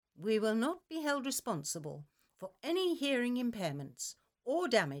We will not be held responsible for any hearing impairments or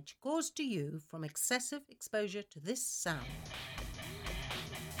damage caused to you from excessive exposure to this sound.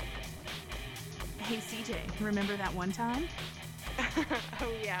 Hey CJ, remember that one time?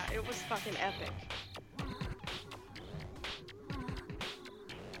 Oh yeah, it was fucking epic.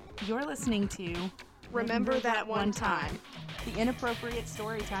 You're listening to Remember That One Time, the Inappropriate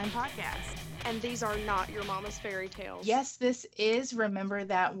Storytime podcast. and these are not your mama's fairy tales. Yes, this is Remember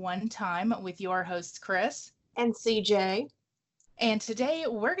That One Time with your hosts, Chris And CJ. And today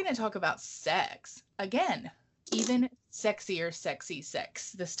we're going to talk about sex. Again, even sexier sexy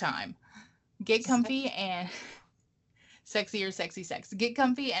sex this time. Get comfy and... sexier sexy sex. Get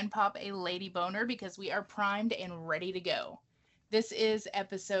comfy and pop a lady boner because we are primed and ready to go. This is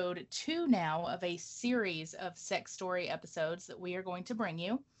episode 2 now of a series of sex story episodes that we are going to bring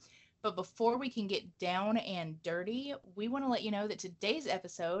you. But before we can get down and dirty, we want to let you know that today's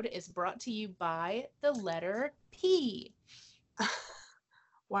episode is brought to you by the letter P.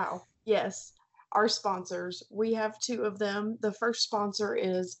 Wow. Yes. Our sponsors. We have 2 of them. The first sponsor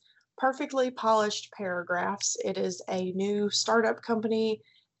is Perfectly Polished Paragraphs. It is a new startup company.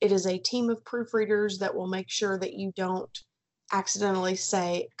 It is a team of proofreaders that will make sure that you don't accidentally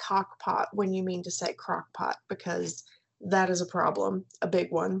say cockpot when you mean to say crockpot, because that is a problem, a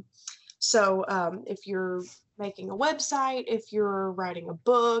big one. So if you're making a website, if you're writing a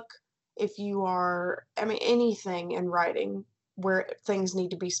book, if you are, anything in writing where things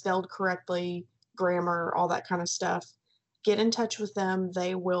need to be spelled correctly, grammar, all that kind of stuff, get in touch with them.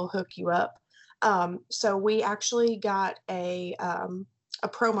 They will hook you up. So we actually got a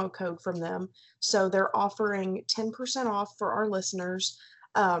promo code from them. So they're offering 10% off for our listeners.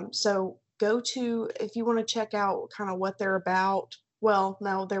 So go to, if you want to check out kind of what they're about. Well,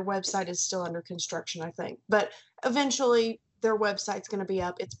 no, their website is still under construction, I think. But eventually their website's going to be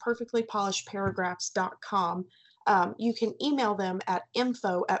up. It's perfectlypolishedparagraphs.com. You can email them at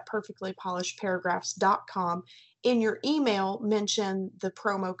info@perfectlypolishedparagraphs.com. In your email, mention the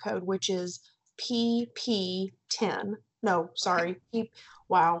promo code, which is PP10. No, sorry.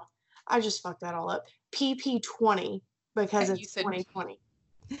 Wow. I just fucked that all up. PP20 because it's 2020.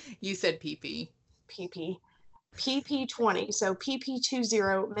 You said PP. PP20. So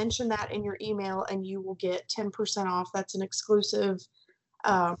PP20, mention that in your email and you will get 10% off. That's an exclusive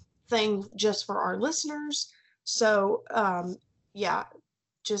thing just for our listeners. So,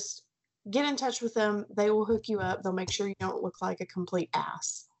 just get in touch with them. They will hook you up. They'll make sure you don't look like a complete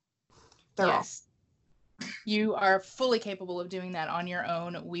ass. They're yes. You are fully capable of doing that on your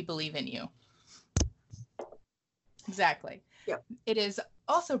own. We believe in you. Exactly. Yep. It is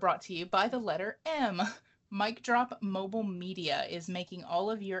also brought to you by the letter M. Mic Drop Mobile Media is making all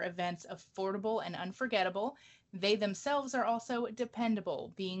of your events affordable and unforgettable. They themselves are also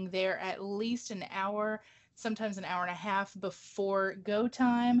dependable, being there at least an hour, sometimes an hour and a half before go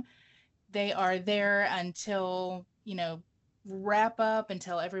time. They are there until, wrap up,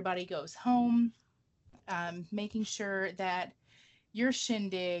 until everybody goes home, making sure that your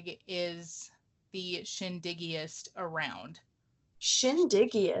shindig is the shindigiest around.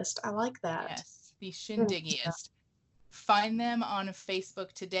 Shindigiest. I like that. Yes. The shindigiest. Find them on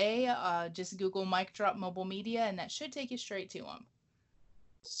Facebook today. Just Google Mic Drop Mobile Media, and that should take you straight to them.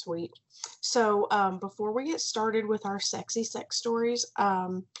 Sweet. So before we get started with our sexy sex stories,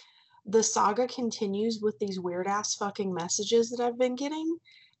 the saga continues with these weird ass fucking messages that I've been getting,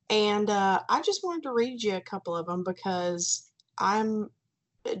 and I just wanted to read you a couple of them because I'm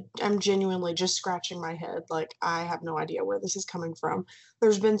genuinely just scratching my head. Like, I have no idea where this is coming from.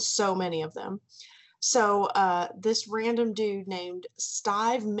 There's been so many of them. So this random dude named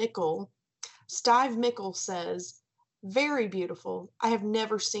Steve Mickle says, "Very beautiful. I have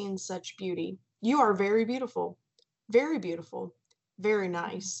never seen such beauty. You are very beautiful. Very beautiful. Very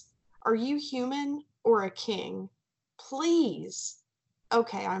nice. Are you human or a king? Please."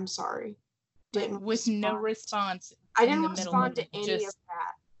 Okay, I'm sorry. With no response. I didn't respond to any of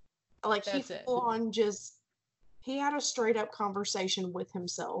that. Like, he full on he had a straight up conversation with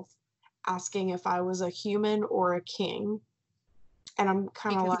himself, asking if I was a human or a king. And I'm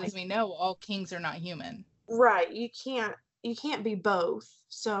kind of like, as we know, all kings are not human. Right. You can't be both.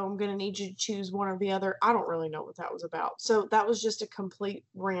 So I'm going to need you to choose one or the other. I don't really know what that was about. So that was just a complete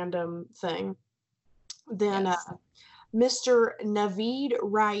random thing. Then Yes. Mr. Naveed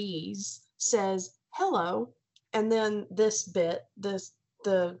Raiz says, "Hello." And then this bit, the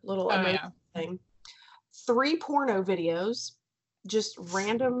little emoji thing. 3 porno videos, just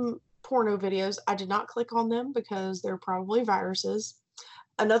random porno videos. I did not click on them because they're probably viruses.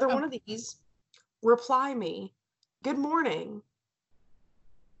 Another one of these. Reply me. Good morning.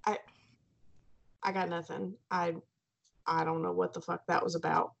 I I got nothing. I don't know what the fuck that was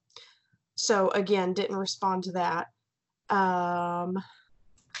about. So again, didn't respond to that.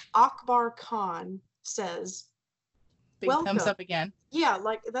 Akbar Khan says, Big welcome. thumbs up again. Yeah,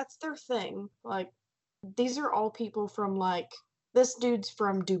 like that's their thing. Like these are all people from like this dude's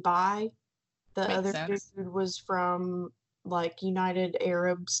from Dubai. The Makes other sense. dude was from like United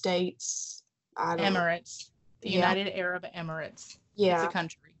Arab States. I don't know. Emirates. The Yeah. United Arab Emirates. Yeah. It's a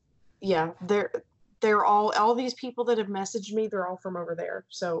country. Yeah, they're all these people that have messaged me, they're all from over there.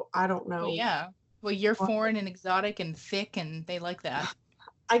 So I don't know. Well, yeah. Well, you're foreign and exotic and thick, and they like that.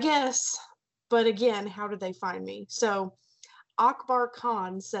 I guess. But again, how did they find me? So Akbar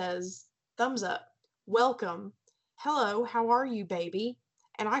Khan says, thumbs up, welcome. Hello, how are you, baby?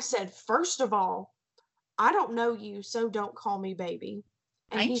 And I said, first of all, I don't know you, so don't call me baby.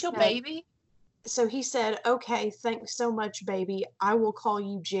 And Ain't your baby? So he said, okay, thanks so much, baby. I will call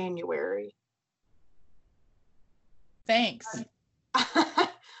you January. Thanks.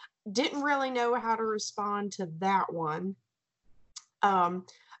 Didn't really know how to respond to that one.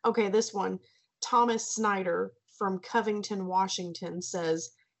 Okay, this one. Thomas Snyder from Covington, Washington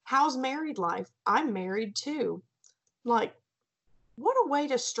says, how's married life? I'm married too. Like, what a way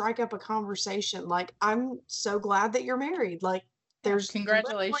to strike up a conversation. Like, I'm so glad that you're married. Like, there's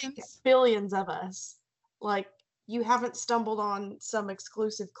Congratulations. billions of us. Like, you haven't stumbled on some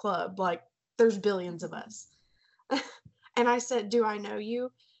exclusive club. Like, there's billions of us. And I said, do I know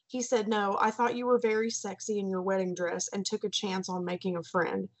you? He said, no, I thought you were very sexy in your wedding dress and took a chance on making a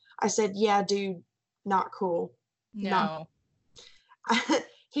friend. I said, yeah, dude, not cool. No.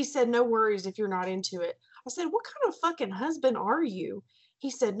 He said, no worries if you're not into it. I said, what kind of fucking husband are you?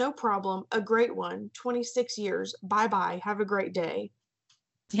 He said, no problem. A great one. 26 years. Bye-bye. Have a great day.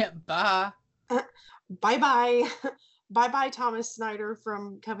 Yeah, bye. Bye-bye. Bye-bye, Thomas Snyder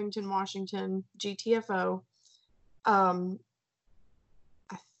from Covington, Washington, GTFO. I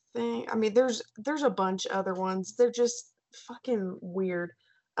mean, there's a bunch of other ones. They're just fucking weird.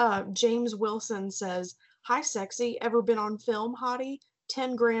 James Wilson says, hi, sexy. Ever been on film, hottie?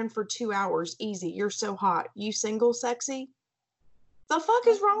 10 grand for 2 hours. Easy. You're so hot. You single, sexy? The fuck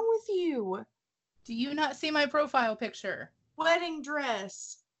is wrong with you? Do you not see my profile picture? Wedding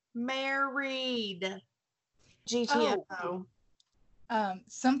dress. Married. GTFO.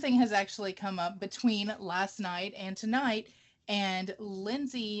 Something has actually come up between last night and tonight, and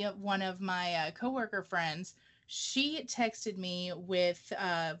Lindsay, one of my coworker friends, she texted me with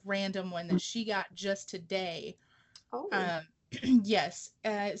a random one that she got just today. Oh. Yes,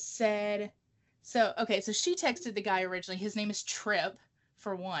 said, so she texted the guy originally. His name is Trip,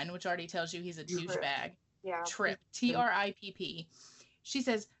 for one, which already tells you he's a douchebag. Yeah. Trip, Tripp. She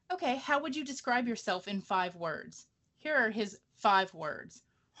says, okay, how would you describe yourself in 5 words? Here are his 5 words.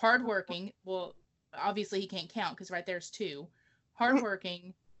 Hardworking. Well, obviously he can't count because right there's 2.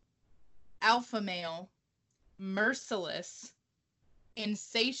 Hardworking, alpha male, merciless,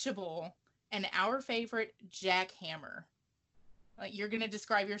 insatiable, and our favorite, jackhammer. Like, you're going to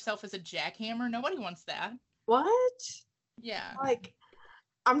describe yourself as a jackhammer? Nobody wants that. What? Yeah. Like,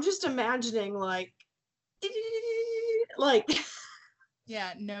 I'm just imagining, like,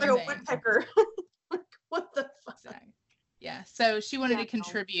 yeah, no like a thanks. woodpecker. Like, what the fuck? Exactly. Yeah, so she wanted to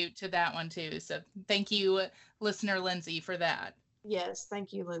contribute to that one too. So thank you, listener Lindsay, for that. Yes,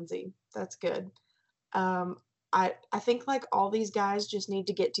 thank you, Lindsay. That's good. I think like all these guys just need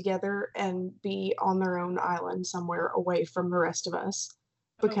to get together and be on their own island somewhere away from the rest of us,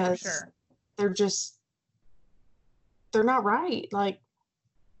 because they're not right. Like,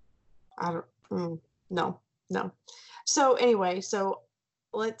 I don't no. So anyway, so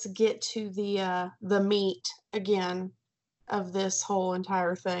let's get to the meat again of this whole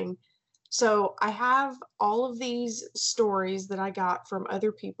entire thing. So I have all of these stories that I got from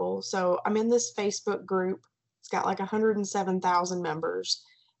other people. So I'm in this Facebook group. It's got like 107,000 members.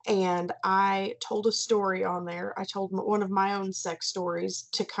 And I told a story on there. I told one of my own sex stories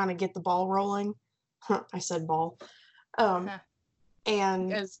to kind of get the ball rolling. I said ball. And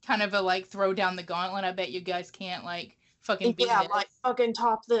as kind of a like throw down the gauntlet. I bet you guys can't like fucking beat yeah, this. like fucking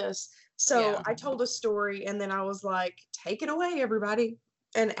top this. So I told a story and then I was like, take it away, everybody.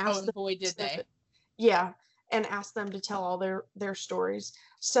 And asked them. Boy, did they. Yeah. And asked them to tell all their stories.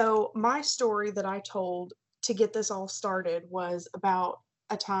 So my story that I told to get this all started was about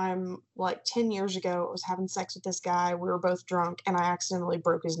a time like 10 years ago. I was having sex with this guy. We were both drunk and I accidentally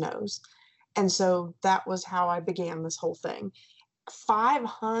broke his nose. And so that was how I began this whole thing.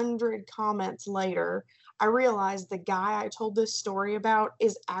 500 comments later, I realized the guy I told this story about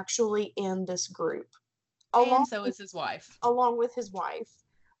is actually in this group. And so is his wife. Along with his wife.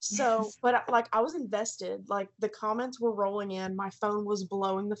 So, but like I was invested. Like the comments were rolling in. My phone was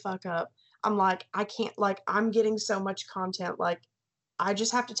blowing the fuck up. I'm like, I can't, like, I'm getting so much content. Like, I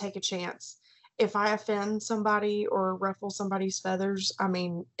just have to take a chance. If I offend somebody or ruffle somebody's feathers, I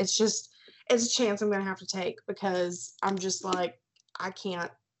mean, it's a chance I'm going to have to take because I'm just like, I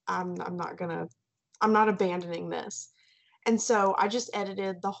can't, I'm not going to, I'm not abandoning this. And so I just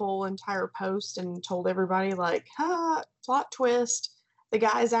edited the whole entire post and told everybody, like, plot twist. The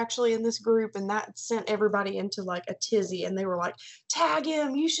guy is actually in this group, and that sent everybody into like a tizzy. And they were like, tag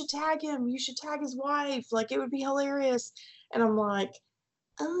him, you should tag him, you should tag his wife. Like, it would be hilarious. And I'm like,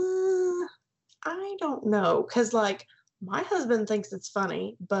 I don't know. Because, like, my husband thinks it's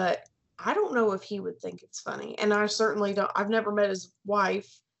funny, but I don't know if he would think it's funny. And I certainly don't. I've never met his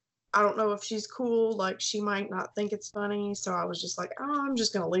wife. I don't know if she's cool. Like, she might not think it's funny. So I was just like, oh, I'm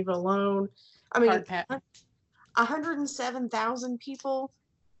just going to leave it alone. I mean, 107,000 people,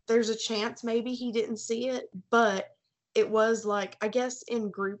 there's a chance maybe he didn't see it, but it was like, I guess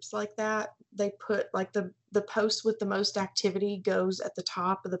in groups like that, they put like the post with the most activity goes at the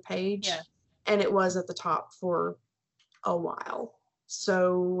top of the page. Yeah. And it was at the top for a while.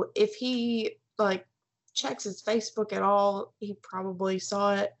 So if he like checks his Facebook at all, he probably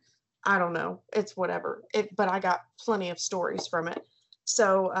saw it. I don't know. It's whatever. But I got plenty of stories from it.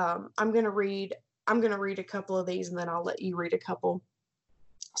 So I'm gonna read a couple of these, and then I'll let you read a couple.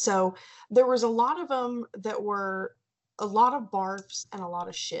 So there was a lot of them that were a lot of barfs and a lot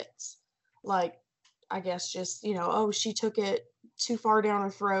of shits. Like, I guess just, oh, she took it too far down her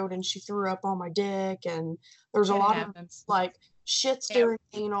throat and she threw up on my dick. And there's a lot of like shits during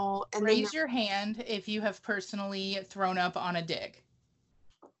anal. And raise your hand if you have personally thrown up on a dick.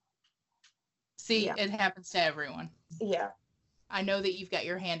 See, It happens to everyone. Yeah. I know that you've got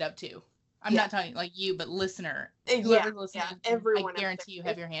your hand up too. I'm not talking like you, but listener. Whoever's listening, everyone. I guarantee you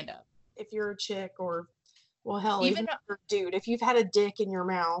have your hand up. If you're a chick or, well, hell, even if you're a dude, if you've had a dick in your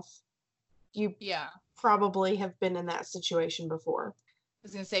mouth, you probably have been in that situation before. I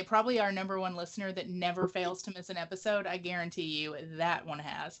was going to say, probably our number one listener that never fails to miss an episode. I guarantee you that one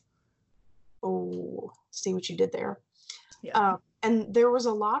has. Oh, see what you did there. Yeah. And there was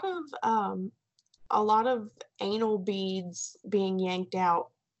a lot of anal beads being yanked out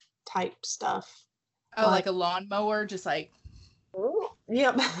type stuff. Oh, like a lawnmower, just like.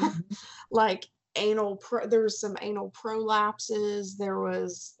 Yep. Like there was some anal prolapses. There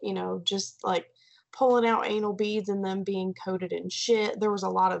was, just like pulling out anal beads and them being coated in shit. There was a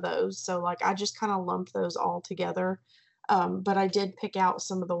lot of those. So like I just kind of lumped those all together. But I did pick out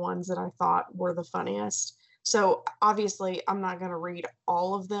some of the ones that I thought were the funniest. So obviously I'm not going to read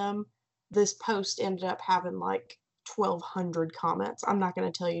all of them. This post ended up having like 1,200 comments. I'm not going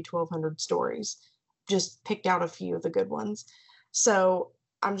to tell you 1,200 stories. Just picked out a few of the good ones. So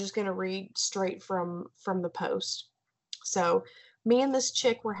I'm just going to read straight from the post. So, me and this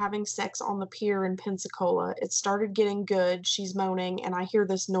chick were having sex on the pier in Pensacola. It started getting good. She's moaning, and I hear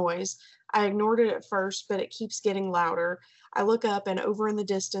this noise. I ignored it at first, but it keeps getting louder. I look up, and over in the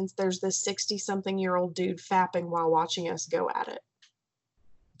distance, there's this 60-something-year-old dude fapping while watching us go at it.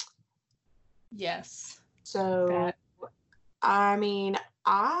 Yes. So, I mean,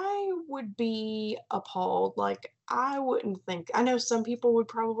 I would be appalled. Like, I wouldn't think. I know some people would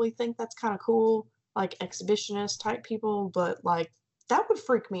probably think that's kind of cool, like exhibitionist type people, but like that would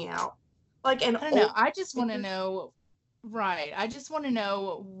freak me out. Like, I don't know. I just want to know. Right. I just want to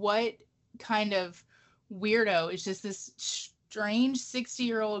know what kind of weirdo is just this strange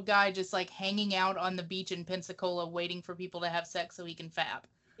 60-year-old guy just like hanging out on the beach in Pensacola waiting for people to have sex so he can fap.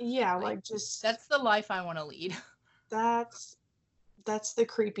 Yeah, like just that's the life I want to lead. That's the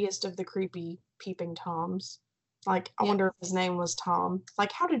creepiest of the creepy peeping toms. Like, I wonder if his name was Tom.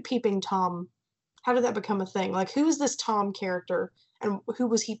 Like, how did that become a thing? Like, who is this Tom character and who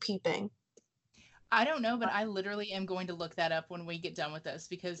was he peeping? I don't know, but I literally am going to look that up when we get done with this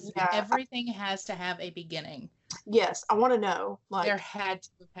because everything has to have a beginning. Yes, I want to know. Like, there had to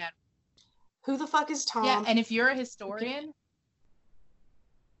have had. Who the fuck is Tom? Yeah, and if you're a historian.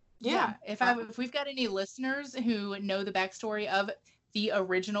 Yeah. If we've got any listeners who know the backstory of the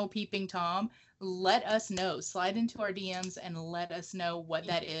original Peeping Tom, let us know. Slide into our DMs and let us know what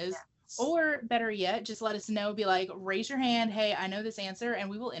that is. Yes. Or better yet, just let us know. Be like, raise your hand. Hey, I know this answer, and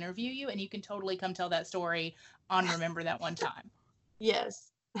we will interview you, and you can totally come tell that story on Remember That One Time.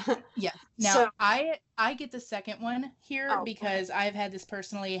 Yes. Yeah. Now, I get the second one here because I've had this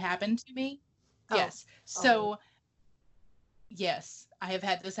personally happen to me. Yes. So, yes, I have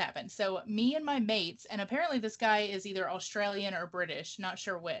had this happen. So me and my mates, and apparently this guy is either Australian or British, not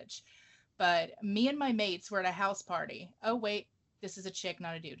sure which, but me and my mates were at a house party. Oh, wait, This is a chick,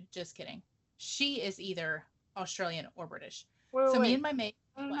 not a dude. Just kidding. She is either Australian or British. Wait, so wait. me and my mate.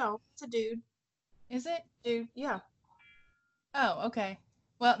 I don't what? know. It's a dude. Is it? Dude, yeah. Oh, okay.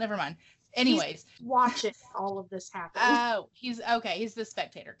 Well, never mind. Anyways. He's watching all of this happen. Oh, he's okay. He's the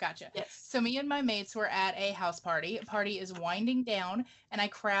spectator. Gotcha. Yes. So me and my mates were at a house party. Party is winding down, and I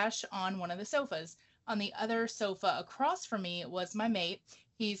crash on one of the sofas. On the other sofa across from me was my mate.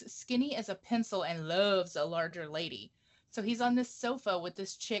 He's skinny as a pencil and loves a larger lady. So he's on this sofa with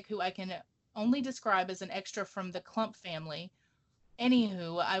this chick who I can only describe as an extra from the Clump family.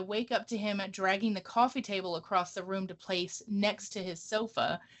 Anywho, I wake up to him dragging the coffee table across the room to place next to his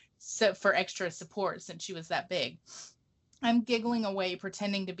sofa for extra support since she was that big. I'm giggling away,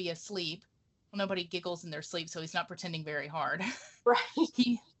 pretending to be asleep. Well, nobody giggles in their sleep, so he's not pretending very hard.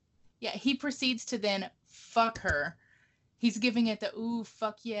 Right. He proceeds to then fuck her. He's giving it the, ooh,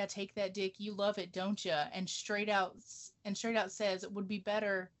 fuck yeah, take that dick. You love it, don't ya? And straight out says it would be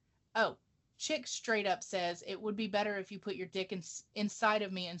better. Oh, chick straight up says it would be better if you put your dick inside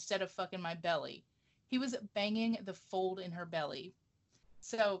of me instead of fucking my belly. He was banging the fold in her belly.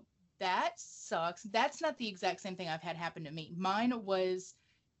 So that sucks. That's not the exact same thing I've had happen to me. Mine was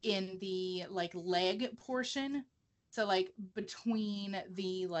in the like leg portion. So like between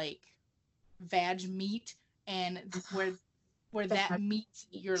the like vag meat and where that meets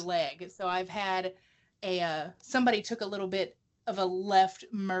your leg. So I've had somebody took a little bit of a left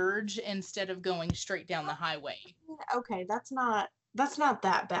merge instead of going straight down the highway. Okay, that's not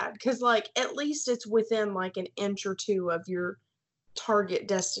that bad, because like at least it's within like an inch or two of your target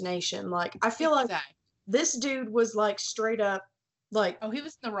destination. Like I feel like this dude was like straight up like, oh, he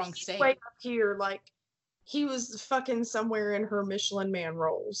was in the wrong state. Way up here, like he was fucking somewhere in her Michelin Man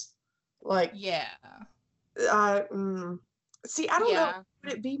rolls. Like yeah. See, I don't know.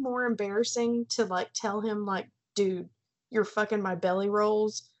 Would it be more embarrassing to like tell him like, dude, you're fucking my belly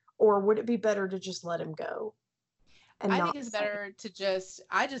rolls, or would it be better to just let him go? And I think it's better to just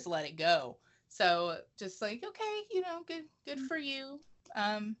let it go. So just like, okay, you know, good for you.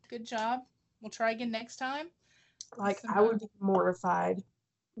 Good job. We'll try again next time. Like I would be mortified.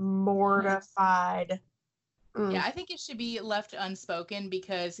 Mortified. Yeah, I think it should be left unspoken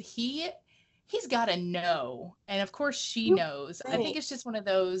because he's got to know. And of course she knows. I think it's just one of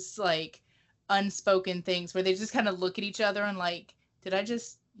those like unspoken things where they just kind of look at each other and like, did I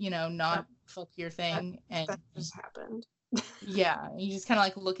just, you know, not fuck your thing? And that just happened. Yeah, you just kind of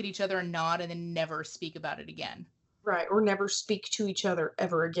like look at each other and nod and then never speak about it again. Right, or never speak to each other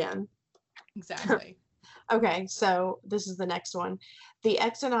ever again. Exactly. Okay, so this is the next one. The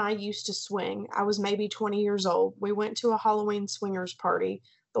ex and I used to swing. I was maybe 20 years old. We went to a Halloween swingers party.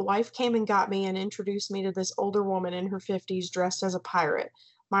 The wife came and got me and introduced me to this older woman in her 50s dressed as a pirate.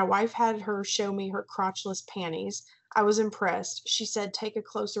 My wife had her show me her crotchless panties. I was impressed. She said, take a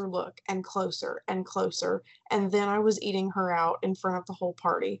closer look, and closer and closer. And then I was eating her out in front of the whole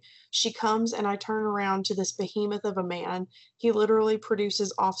party. She comes and I turn around to this behemoth of a man. He literally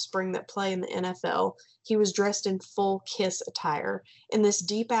produces offspring that play in the NFL. He was dressed in full Kiss attire. In this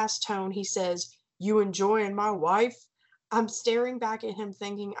deep-ass tone, he says, you enjoying my wife? I'm staring back at him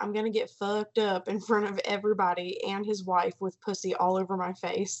thinking I'm going to get fucked up in front of everybody and his wife with pussy all over my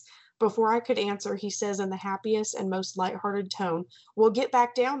face. Before I could answer, he says in the happiest and most lighthearted tone, well, get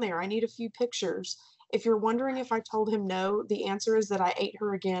back down there. I need a few pictures. If you're wondering if I told him no, the answer is that I ate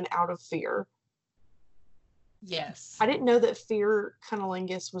her again out of fear. Yes. I didn't know that fear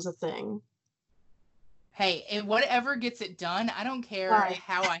cunnilingus was a thing. Hey, whatever gets it done, I don't care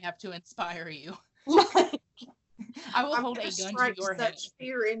how I have to inspire you. I will hold a gun to your head. Such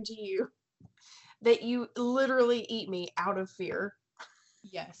fear into you that you literally eat me out of fear.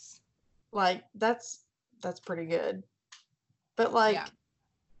 Yes. Like that's pretty good. But like,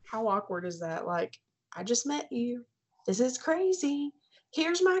 how awkward is that? Like, I just met you. This is crazy.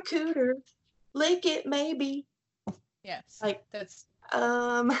 Here's my cooter. Lick it, maybe. Yes. Like that's.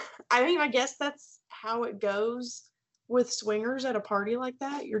 I mean, I guess that's how it goes with swingers at a party like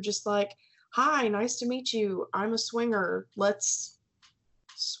that. You're just like, hi, nice to meet you. I'm a swinger. Let's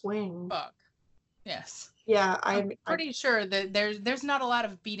swing. Fuck. Yes. Yeah, I'm pretty sure that there's not a lot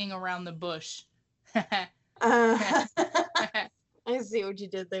of beating around the bush. I see what you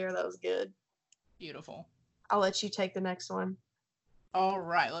did there. That was good. Beautiful. I'll let you take the next one. All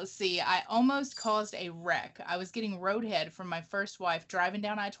right, let's see. I almost caused a wreck. I was getting roadhead from my first wife driving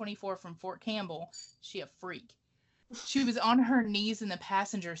down I-24 from Fort Campbell. She a freak. She was on her knees in the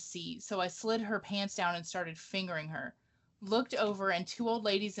passenger seat, so I slid her pants down and started fingering her. Looked over, and two old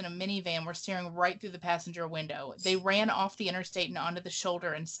ladies in a minivan were staring right through the passenger window. They ran off the interstate and onto the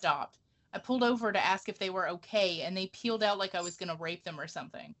shoulder and stopped. I pulled over to ask if they were okay, and they peeled out like I was going to rape them or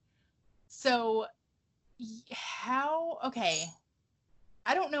something. So okay.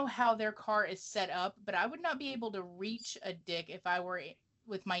 I don't know how their car is set up, but I would not be able to reach a dick if I were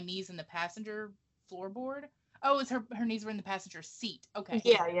with my knees in the passenger floorboard. Oh, it's her knees were in the passenger seat. Okay.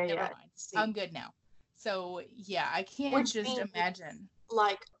 Yeah. Never mind. I'm good now. So, yeah, I can't imagine.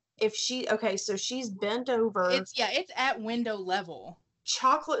 Like, if so she's bent over. It's at window level.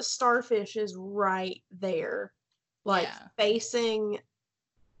 Chocolate starfish is right there. Like, facing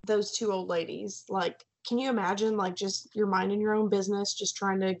those two old ladies. Like, can you imagine, like, just you're minding your own business, just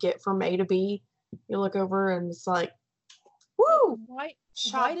trying to get from A to B? You look over and it's like, woo! Why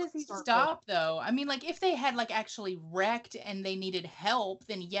does he stop, though? I mean, like, if they had, like, actually wrecked and they needed help,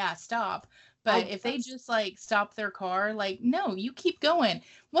 then yeah, stop. But if they just, like, stop their car, like, no, you keep going.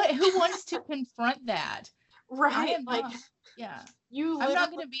 Who wants to confront that? Right. I'm not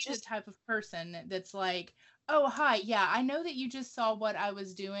going to be the type of person that's like, oh, hi, yeah, I know that you just saw what I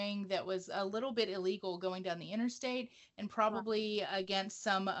was doing that was a little bit illegal going down the interstate and probably against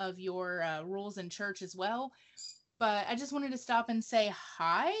some of your rules in church as well. But I just wanted to stop and say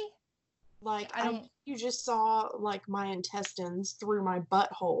hi. Like, you just saw, like, my intestines through my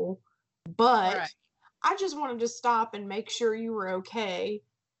butthole, but I just wanted to stop and make sure you were okay.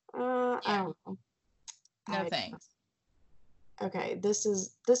 I don't know. No thanks. Okay, this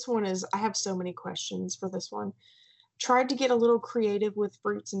one is, I have so many questions for this one. Tried to get a little creative with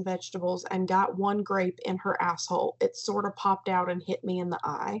fruits and vegetables and got one grape in her asshole. It sort of popped out and hit me in the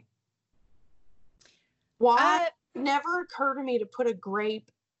eye. Why? Never occurred to me to put a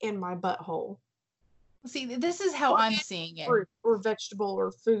grape in my butthole. See, this is how I'm seeing it. Fruit or vegetable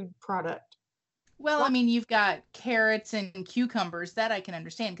or food product. Well, I mean, you've got carrots and cucumbers. That I can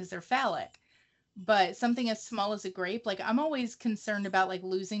understand because they're phallic. But something as small as a grape, like, I'm always concerned about, like,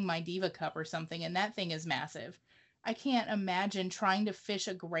 losing my Diva cup or something, and that thing is massive. I can't imagine trying to fish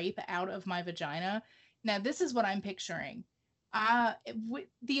a grape out of my vagina. Now, this is what I'm picturing.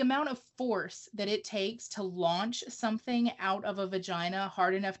 The amount of force that it takes to launch something out of a vagina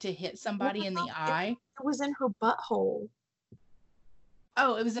hard enough to hit somebody in the eye. It was in her butthole.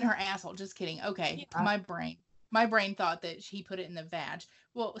 Oh, it was in her asshole. Just kidding. Okay. Yeah. My brain thought that he put it in the vag.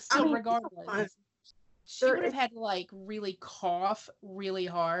 Well, still, regardless, she would have had to, like, really cough really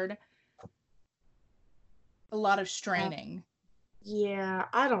hard. A lot of straining. Yeah,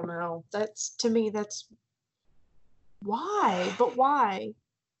 I don't know. To me, that's why? But why?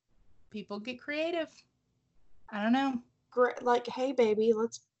 People get creative. I don't know. Like, hey, baby,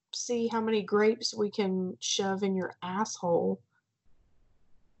 let's see how many grapes we can shove in your asshole.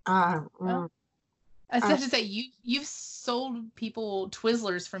 I was to say, you've sold people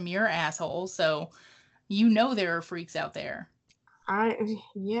Twizzlers from your asshole, so you know there are freaks out there.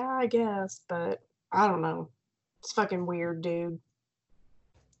 I guess, but I don't know. It's fucking weird, dude.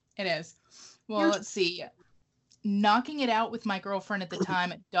 It is. Well, let's see. Knocking it out with my girlfriend at the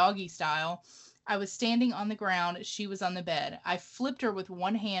time, doggy style. I was standing on the ground. She was on the bed. I flipped her with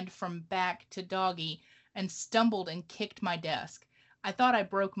one hand from back to doggy and stumbled and kicked my desk. I thought I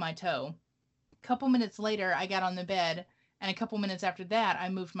broke my toe. A couple minutes later, I got on the bed, and a couple minutes after that, I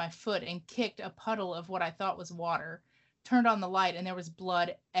moved my foot and kicked a puddle of what I thought was water. Turned on the light, and there was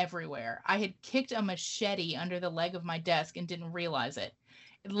blood everywhere. I had kicked a machete under the leg of my desk and didn't realize it.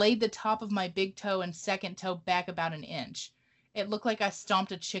 It laid the top of my big toe and second toe back about an inch. It looked like I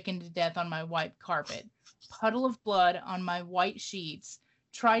stomped a chicken to death on my white carpet. Puddle of blood on my white sheets.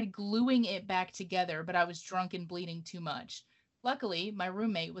 Tried gluing it back together, but I was drunk and bleeding too much. Luckily, my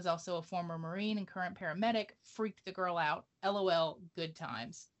roommate was also a former Marine and current paramedic. Freaked the girl out. LOL, good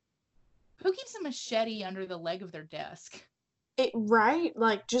times. Who keeps a machete under the leg of their desk? Right?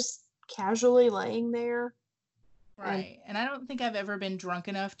 Like, just casually laying there? Right. And I don't think I've ever been drunk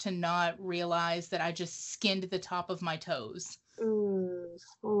enough to not realize that I just skinned the top of my toes.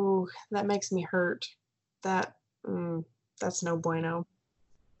 Ooh, that makes me hurt. That's no bueno.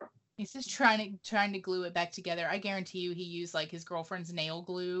 He's just trying to glue it back together. I guarantee you he used, like, his girlfriend's nail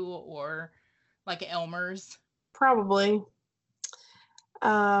glue or, like, Elmer's. Probably.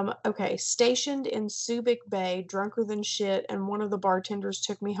 Okay. Stationed in Subic Bay, drunker than shit, and one of the bartenders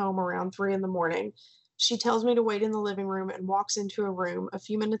took me home around 3 a.m. She tells me to wait in the living room and walks into a room. A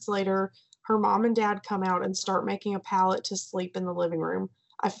few minutes later, her mom and dad come out and start making a pallet to sleep in the living room.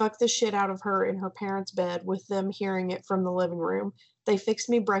 I fucked the shit out of her in her parents' bed with them hearing it from the living room. They fixed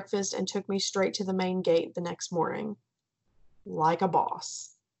me breakfast and took me straight to the main gate the next morning. Like a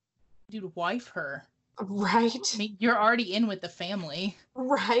boss. Dude, wife her. Right? I mean, you're already in with the family.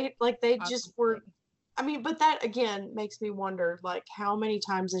 Right? Like, they just were I mean, but that again makes me wonder, like, how many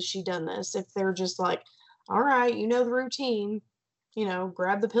times has she done this? If they're just like, all right, you know the routine,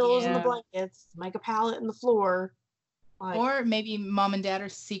 grab the pillows and the Yeah. blankets, make a pallet in the floor. Like, Or maybe mom and dad are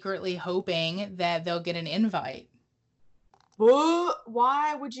secretly hoping that they'll get an invite.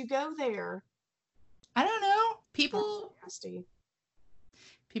 why would you go there? I don't know. That's nasty.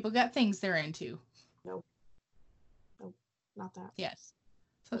 People got things they're into. Nope, not that. Yes.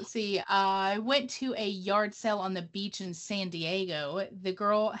 So let's see. I went to a yard sale on the beach in San Diego. The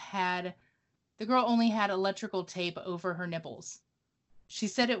girl only had electrical tape over her nipples. She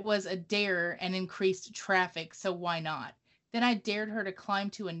said it was a dare and increased traffic, so why not? Then I dared her to climb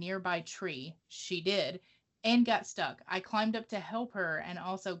to a nearby tree. She did, and got stuck. I climbed up to help her and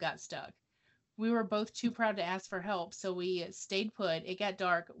also got stuck. We were both too proud to ask for help, so we stayed put. It got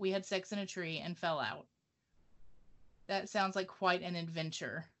dark. We had sex in a tree and fell out. That sounds like quite an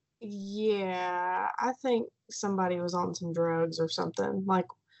adventure. Yeah, I think somebody was on some drugs or something. Like,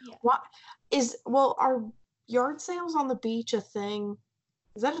 Yeah. what are yard sales on the beach a thing?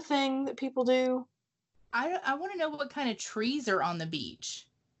 Is that a thing that people do? I want to know what kind of trees are on the beach.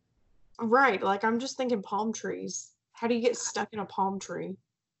 Right, like I'm just thinking palm trees. How do you get stuck in a palm tree?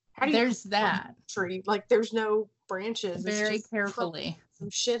 How do you There's climb a that. palm tree? Like there's no branches. It's Very just carefully. some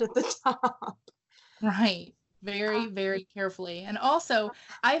shit at the top. Right. Very, very carefully. And also,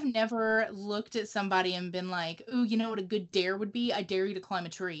 I've never looked at somebody and been like, ooh, you know what a good dare would be? I dare you to climb a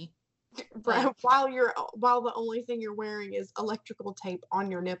tree. Right, Like- while the only thing you're wearing is electrical tape on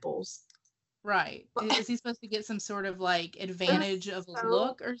your nipples. Right. Is he supposed to get some sort of like advantage of a so-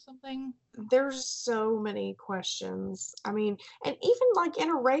 look or something? There's so many questions. I mean, and even like in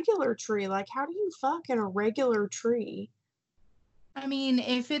a regular tree, like how do you fuck in a regular tree? I mean,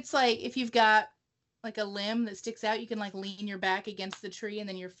 if you've got like a limb that sticks out, you can like lean your back against the tree and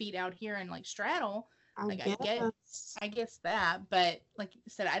then your feet out here and like straddle. Like, I guess that, but like you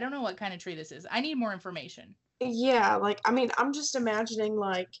said, I don't know what kind of tree this is. I need more information. Yeah, like I mean, I'm just imagining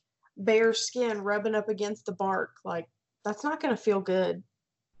like bare skin rubbing up against the bark. Like that's not gonna feel good.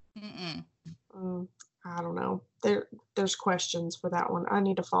 Mm-mm. I don't know. There's questions for that one. I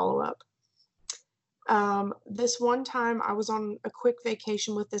need to follow up. This one time I was on a quick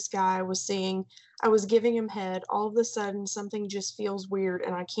vacation with this guy I was giving him head. All of a sudden, something just feels weird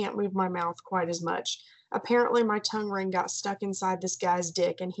and I can't move my mouth quite as much. Apparently, my tongue ring got stuck inside this guy's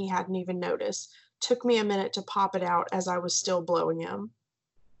dick and he hadn't even noticed. Took me a minute to pop it out as I was still blowing him.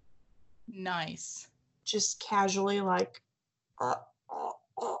 Nice. Just casually, like,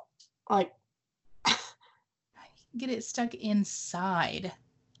 Get it stuck inside.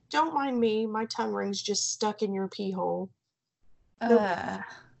 don't mind me. My tongue ring's just stuck in your pee hole. Yeah,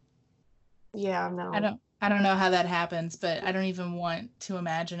 no. I don't know how that happens, but I don't even want to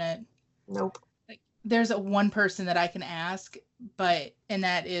imagine it. Nope. Like, there's one person that I can ask, and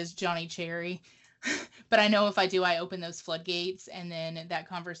that is Johnny Cherry. But I know if I do, I open those floodgates, and then that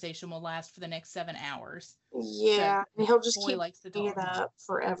conversation will last for the next 7 hours. Yeah, and he'll just Boy keep likes the bringing it dog. up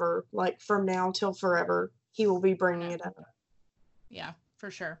forever. Like from now till forever, he will be bringing it up. Yeah, for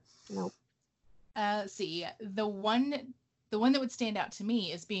sure. Nope. Let's see. The one that would stand out to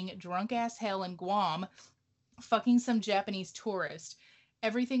me is being drunk as hell in Guam, fucking some Japanese tourist.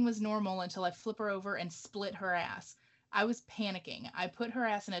 Everything was normal until I flip her over and split her ass. I was panicking. I put her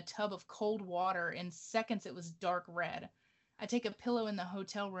ass in a tub of cold water. In seconds, it was dark red. I take a pillow in the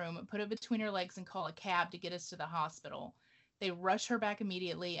hotel room, put it between her legs, and call a cab to get us to the hospital. They rush her back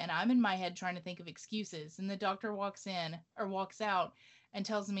immediately, and I'm in my head trying to think of excuses. And the doctor walks out and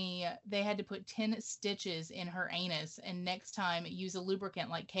tells me they had to put 10 stitches in her anus, and next time use a lubricant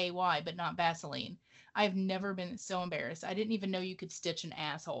like KY, but not Vaseline. I've never been so embarrassed. I didn't even know you could stitch an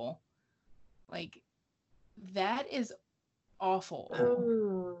asshole. Like, that is awful.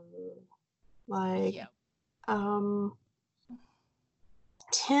 Ooh. Like, Yeah.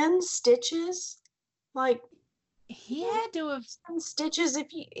 10 stitches? Like, He had to have 10 stitches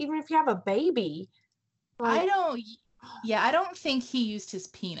even if you have a baby. Like, I don't think he used his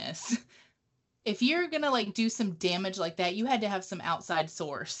penis. If you're gonna like do some damage like that, you had to have some outside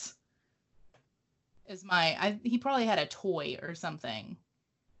source. He probably had a toy or something.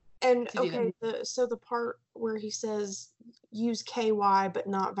 and to do okay, so the part where he says use KY but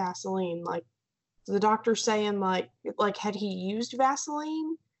not Vaseline, like the doctor saying like had he used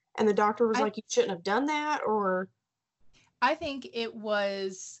Vaseline and the doctor was like you shouldn't have done that, or I think it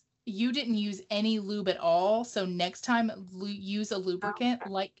was you didn't use any lube at all, so next time use a lubricant,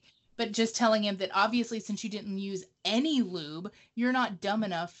 but just telling him that obviously since you didn't use any lube, you're not dumb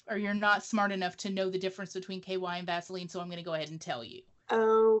enough or you're not smart enough to know the difference between KY and Vaseline, so I'm going to go ahead and tell you.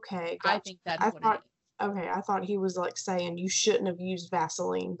 okay, gotcha. I think that's I what thought it is. Okay, I thought he was like saying you shouldn't have used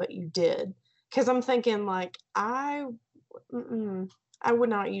Vaseline, but you did. Because I'm thinking like I would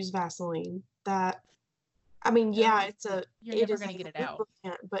not use Vaseline. That I mean, yeah, You're it never is gonna a get it out.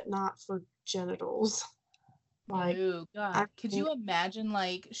 lubricant, but not for genitals. Like No, I God. Could mean, you imagine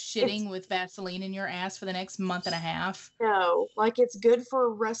like it's shitting with Vaseline in your ass for the next month and a half? no, like it's good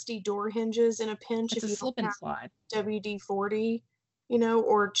for rusty door hinges in a pinch It's if a you don't slip and have slide. WD-40,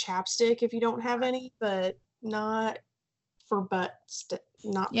 or chapstick if you don't have any, but not for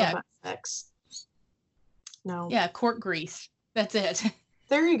not for Yeah. butt sex. No. Yeah, court grease. That's it.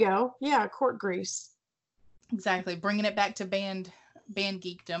 There you go. Yeah, court grease. Exactly. Bringing it back to band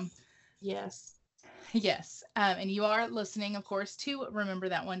geekdom. Yes. Yes. And you are listening, of course, to Remember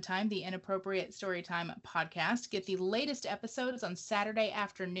That One Time, the Inappropriate Storytime podcast. Get the latest episodes on Saturday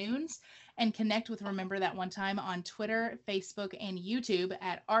afternoons and connect with Remember That One Time on Twitter, Facebook, and YouTube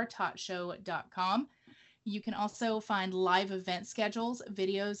at ourtotshow.com. You can also find live event schedules,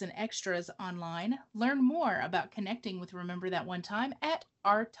 videos, and extras online. Learn more about connecting with Remember That One Time at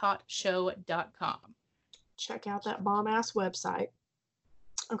ourtotshow.com. Check out that bomb ass website.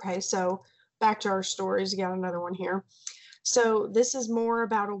 Okay, so back to our stories. Got another one here. So this is more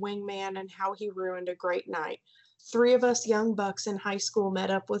about a wingman and how he ruined a great night. 3 of us young bucks in high school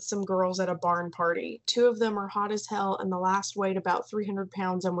met up with some girls at a barn party. 2 of them are hot as hell, and the last weighed about 300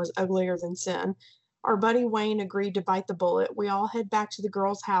 pounds and was uglier than sin. Our buddy Wayne agreed to bite the bullet. We all head back to the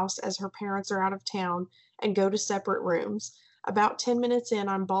girl's house as her parents are out of town and go to separate rooms. About 10 minutes in,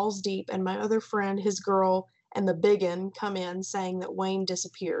 I'm balls deep, and my other friend, his girl, and the biggin come in saying that Wayne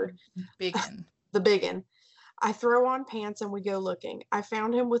disappeared. Biggin. The biggin. I throw on pants and we go looking. I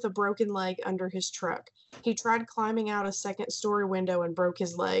found him with a broken leg under his truck. He tried climbing out a second-story window and broke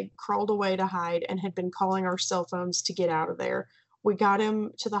his leg, crawled away to hide, and had been calling our cell phones to get out of there. We got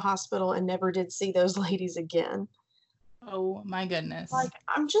him to the hospital and never did see those ladies again. Oh my goodness. Like,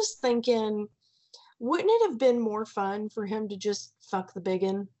 I'm just thinking, wouldn't it have been more fun for him to just fuck the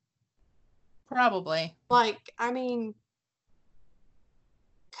biggin? Probably. Like, I mean,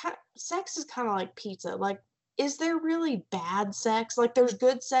 sex is kind of like pizza. Like, is there really bad sex? Like, there's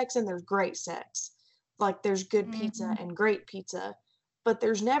good sex and there's great sex. Like, there's good pizza and great pizza, but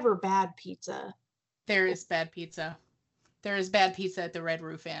there's never bad pizza. There is bad pizza. There is bad pizza at the Red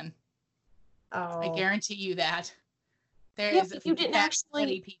Roof Inn. Oh, I guarantee you that. There yeah, is but you didn't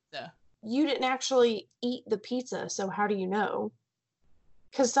actually pizza. You didn't actually eat the pizza, so how do you know?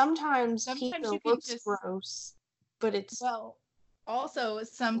 Because sometimes pizza you can looks gross, but it's also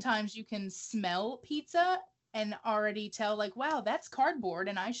sometimes you can smell pizza and already tell like, wow, that's cardboard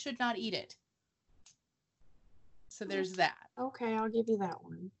and I should not eat it. So there's that. Okay, I'll give you that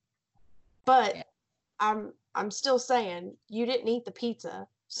one. But yeah. I'm still saying you didn't eat the pizza,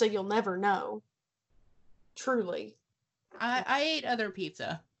 so you'll never know. Truly. I ate other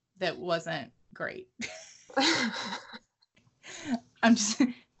pizza that wasn't great. I'm just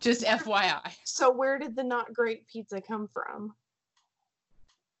FYI. So where did the not great pizza come from?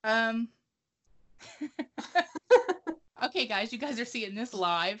 Okay, guys, you guys are seeing this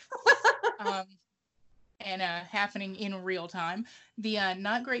live. And happening in real time. The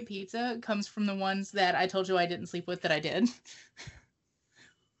not great pizza comes from the ones that I told you I didn't sleep with that I did.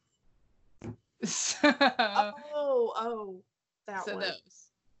 So, that one.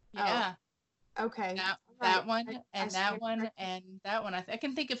 Those. Yeah. Oh, okay. That one and that one and that one. I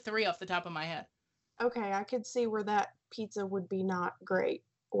can think of 3 off the top of my head. Okay, I could see where that pizza would be not great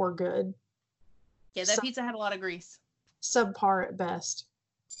or good. Yeah, that pizza had a lot of grease. Subpar at best.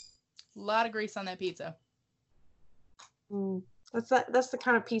 A lot of grease on that pizza. That's the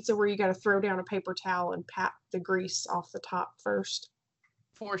kind of pizza where you got to throw down a paper towel and pat the grease off the top first.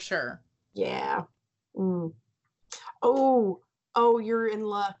 For sure. Yeah. Oh, you're in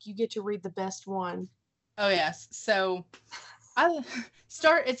luck. You get to read the best one. Oh yes. So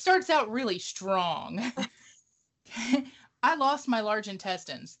it starts out really strong. I lost my large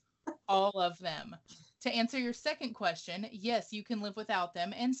intestines. All of them. To answer your second question, yes, you can live without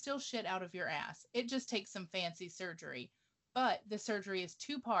them and still shit out of your ass. It just takes some fancy surgery. But the surgery is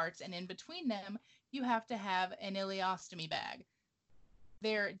 2 parts, and in between them, you have to have an ileostomy bag.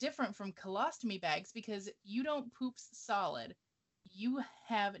 They're different from colostomy bags because you don't poop solid. You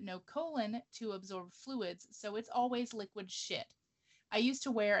have no colon to absorb fluids, so it's always liquid shit. I used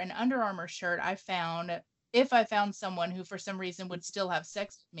to wear an Under Armour shirt if I found someone who for some reason would still have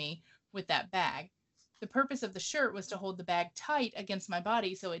sex with me with that bag. The purpose of the shirt was to hold the bag tight against my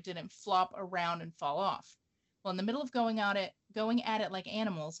body so it didn't flop around and fall off. Well, in the middle of going at it like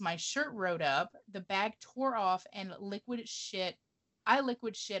animals, my shirt rode up, the bag tore off, and liquid shit I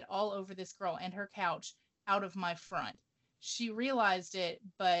liquid shit all over this girl and her couch out of my front. She realized it,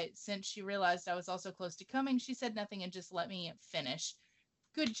 but since she realized I was also close to coming, she said nothing and just let me finish.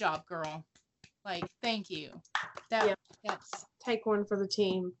 Good job, girl. Like, thank you. Yeah. That's Take one for the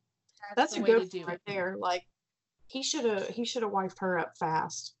team. that's That's the a way to good do one right it. there. Like, he should have wifed her up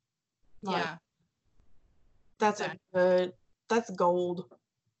fast. Like, Yeah. that's Exactly. that's gold.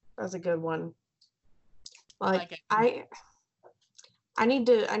 That's a good one. Like, Like it. I need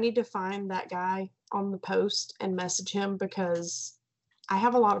to find that guy on the post and message him because I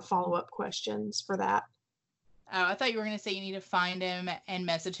have a lot of follow-up questions for that. Oh, I thought you were going to say you need to find him and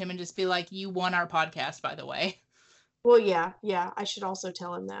message him and just be like, you won our podcast, by the way. Well, yeah, I should also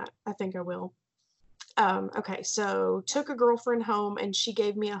tell him that. I think I will. Okay, so took a girlfriend home and she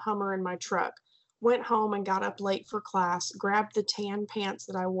gave me a Hummer in my truck. Went home and got up late for class, grabbed the tan pants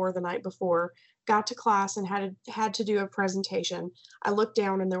that I wore the night before, got to class and had to do a presentation. I looked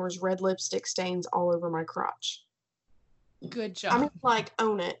down and there was red lipstick stains all over my crotch. Good I mean, job. like,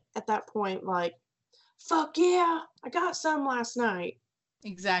 own it at that point. Like, fuck yeah, I got some last night.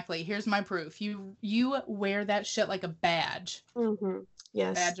 Exactly. Here's my proof. You wear that shit like a badge. Mm-hmm.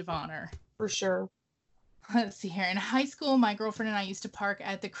 Yes, Badge of honor. for sure. Let's see here. In high school, my girlfriend and I used to park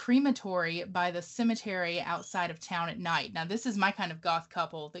at the crematory by the cemetery outside of town at night. Now, this is my kind of goth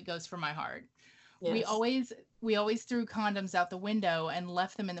couple that goes for my heart. Yes. We always threw condoms out the window and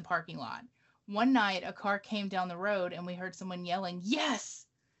left them in the parking lot. One night, a car came down the road and we heard someone yelling, "Yes!"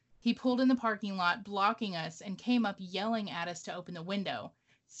 He pulled in the parking lot, blocking us, and came up yelling at us to open the window.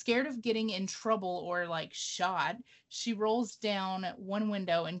 Scared of getting in trouble or like shot, she rolls down one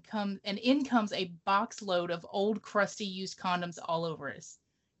window and in comes a box load of old crusty used condoms all over us.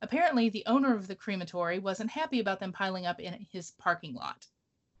 Apparently, the owner of the crematory wasn't happy about them piling up in his parking lot.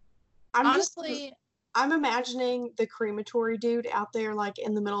 Honestly, I'm imagining the crematory dude out there, like,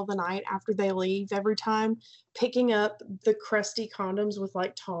 in the middle of the night after they leave every time, picking up the crusty condoms with,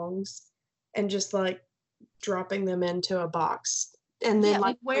 like, tongs and just, like, dropping them into a box. And then, yeah,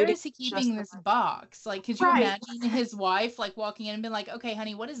 like, where waiting is he just keeping the this right- box? Like, could you Right. imagine his wife, like, walking in and being like, "Okay,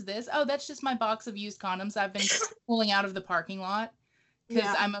 honey, what is this? Oh, that's just my box of used condoms I've been pulling out of the parking lot because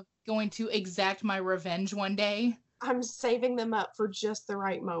Yeah, I'm going to exact my revenge one day." I'm saving them up for just the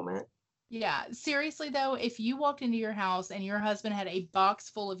right moment. Yeah, seriously though, if you walked into your house and your husband had a box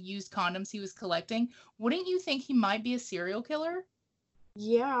full of used condoms he was collecting, wouldn't you think he might be a serial killer?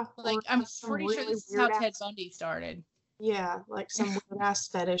 Yeah, Like, or I'm some pretty sure really this is how weird Ted ass, Bundy started. yeah, like some weird ass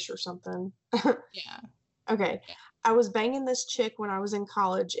fetish or something. Yeah. Okay. Yeah. I was banging this chick when I was in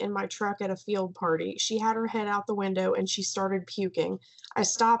college in my truck at a field party. She had her head out the window and she started puking. I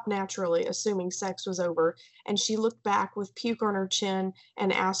stopped naturally, assuming sex was over, and she looked back with puke on her chin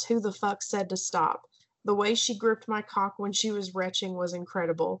and asked who the fuck said to stop. The way she gripped my cock when she was retching was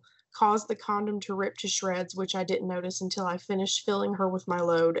incredible. Caused the condom to rip to shreds, which I didn't notice until I finished filling her with my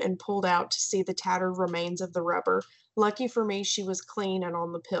load and pulled out to see the tattered remains of the rubber. Lucky for me, she was clean and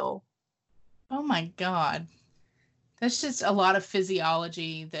on the pill. Oh my God. That's just a lot of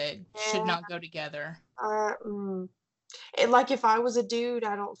physiology that should Yeah. not go together. Like, if I was a dude,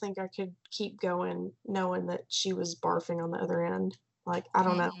 I don't think I could keep going knowing that she was barfing on the other end. Like, I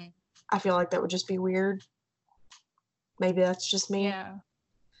don't know. Mhm. I feel like that would just be weird. Maybe that's just me. Yeah.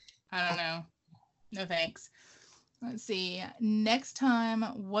 I don't know. No thanks. Let's see. Next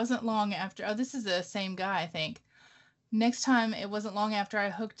time wasn't long after. Oh, this is the same guy, I think. Next time, it wasn't long after I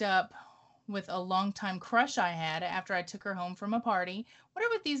hooked up with a longtime crush I had after I took her home from a party. What are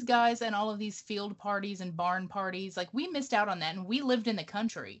with these guys and all of these field parties and barn parties? Like, we missed out on that, and we lived in the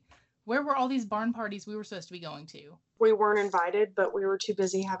country. Where were all these barn parties we were supposed to be going to? We weren't invited, but we were too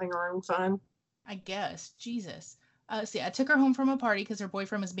busy having our own fun. I guess. Jesus. See, I took her home from a party because her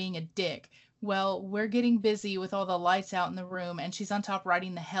boyfriend was being a dick. Well, we're getting busy with all the lights out in the room, and she's on top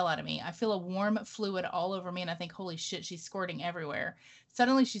riding the hell out of me. I feel a warm fluid all over me, and I think, holy shit, she's squirting everywhere.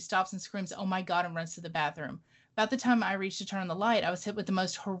 Suddenly, she stops and screams, "Oh my God," and runs to the bathroom. About the time I reached to turn on the light, I was hit with the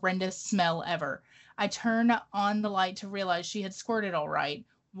most horrendous smell ever. I turn on the light to realize she had squirted all right.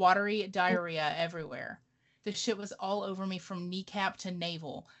 Watery diarrhea everywhere. The shit was all over me from kneecap to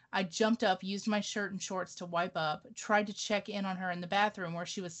navel. I jumped up, used my shirt and shorts to wipe up, tried to check in on her in the bathroom where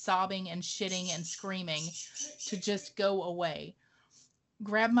she was sobbing and shitting and screaming to just go away.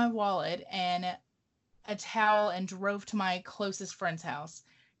 Grabbed my wallet and a towel and drove to my closest friend's house.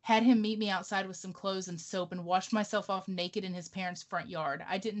 Had him meet me outside with some clothes and soap and washed myself off naked in his parents' front yard.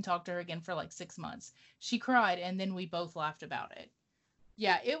 I didn't talk to her again for like 6 months. She cried and then we both laughed about it.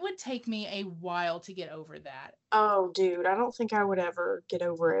 Yeah, it would take me a while to get over that. Oh, dude, I don't think I would ever get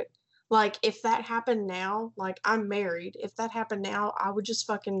over it. Like, if that happened now, like, I'm married. If that happened now, I would just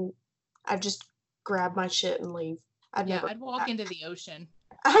I'd just grab my shit and leave. I'd Yeah, never I'd walk into the ocean.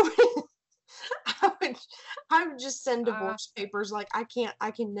 I would, I would, I would just send Uh, divorce papers. Like, I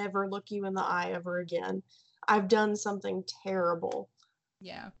can never look you in the eye ever again. I've done something terrible.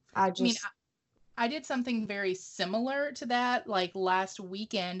 yeah. I I mean, just, I did something very similar to that. Like last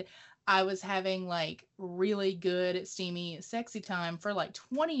weekend, I was having like really good, steamy, sexy time for like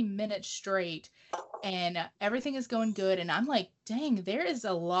 20 minutes straight, and everything is going good. And I'm like, dang, there is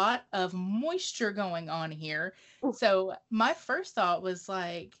a lot of moisture going on here. So my first thought was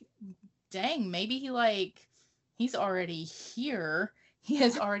like, dang, maybe he's already here. He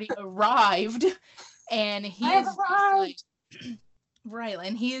has already arrived, and he I have is just like. arrived. Right,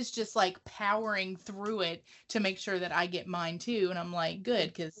 and he is just like powering through it to make sure that I get mine too, and I'm like, good,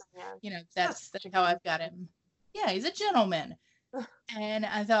 because Man, that's such a how good I've got him. Yeah, he's a gentleman. And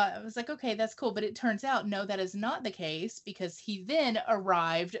I was like, okay, that's cool, but it turns out no, that is not the case because he then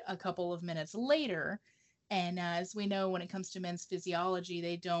arrived a couple of minutes later, and as we know, when it comes to men's physiology,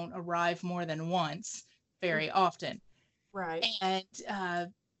 they don't arrive more than once very often. Right. And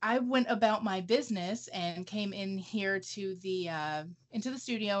I went about my business and came in here to the into the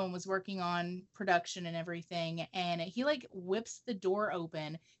studio and was working on production and everything. And he like whips the door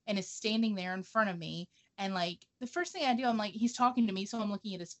open and is standing there in front of me. And like the first thing I do, I'm like, he's talking to me, so I'm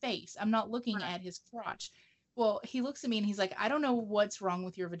looking at his face. I'm not looking Right. at his crotch. Well, he looks at me and he's like, I don't know what's wrong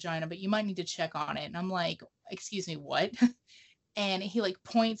with your vagina, but you might need to check on it. And I'm like, excuse me, what? And he like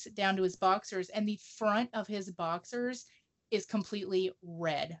points down to his boxers, and the front of his boxers is completely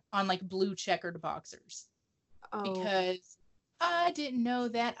red on like blue checkered boxers Oh, because I didn't know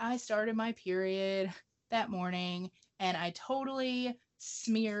that I started my period that morning, and I totally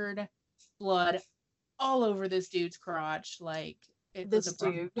smeared blood all over this dude's crotch. Like it was this a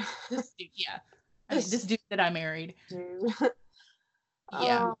problem. dude. This dude, yeah. I mean, this dude that I married. Dude.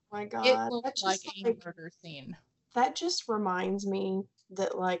 Yeah. Oh my It God. looked That like just a murder scene. that just reminds me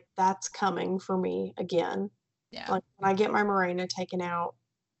that like that's coming for me again. Yeah. Like when I get my Mirena taken out,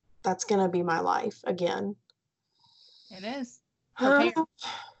 that's gonna be my life again. It is. Prepare.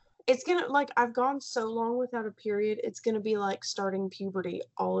 It's gonna like I've gone so long without a period, it's gonna be like starting puberty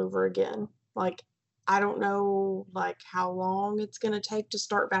all over again. Like I don't know like how long it's gonna take to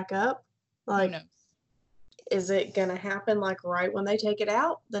start back up. Who Like knows? is it gonna happen like right when they take it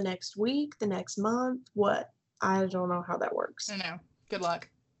out? The next week, the next month? What? I don't know how that works. I know. Good luck.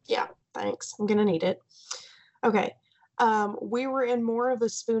 Yeah, thanks. I'm gonna need it. Okay. We were in more of a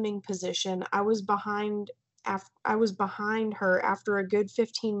spooning position. I was behind her after a good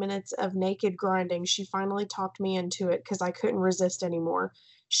 15 minutes of naked grinding. She finally talked me into it because I couldn't resist anymore.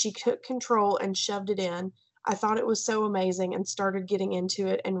 She took control and shoved it in. I thought it was so amazing and started getting into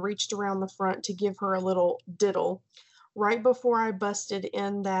it and reached around the front to give her a little diddle. Right before I busted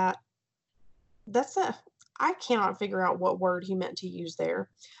in I cannot figure out what word he meant to use there.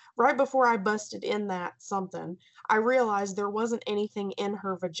 Right before I busted in that something, I realized there wasn't anything in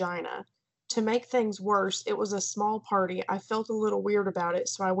her vagina. To make things worse, it was a small party. I felt a little weird about it,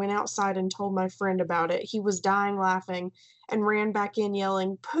 so I went outside and told my friend about it. He was dying laughing and ran back in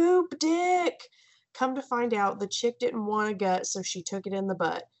yelling, "Poop dick!" Come to find out, the chick didn't want a gut, so she took it in the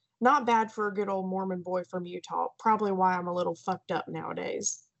butt. Not bad for a good old Mormon boy from Utah. Probably why I'm a little fucked up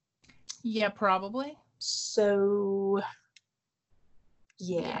nowadays. Yeah, probably. So,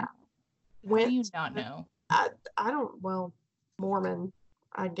 yeah. How do you Went, not know? I don't, well, Mormon,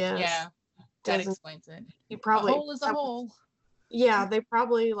 I guess. Yeah, that Doesn't, explains it. you A probably, hole is a hole. yeah, they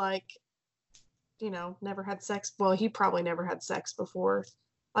probably like, never had sex. Well, he probably never had sex before.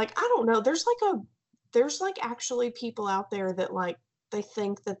 Like, I don't know. There's like actually people out there that like, they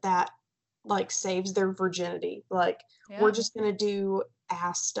think that like saves their virginity. Like, Yeah. we're just going to do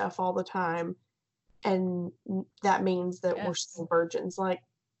ass stuff all the time. And that means that we're Yes. still virgins. Like,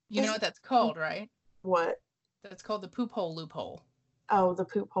 You know is- what that's called, right? what? That's called the poop hole loophole. Oh, the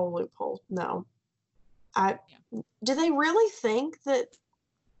poop hole loophole. No. Yeah. Do they really think that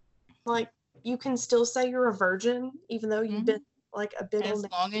like you can still say you're a virgin even though you've been like a big As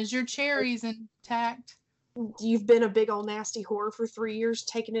old long as your cherry's intact. you've been a big old nasty whore for 3 years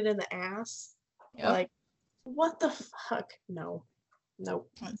taking it in the ass? Yep. Like what the fuck? No. Nope.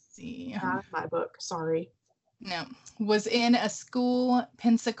 Let's see. Not in my book. Sorry. No. Was in a school,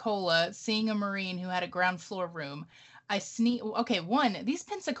 Pensacola, seeing a Marine who had a ground floor room. Okay, these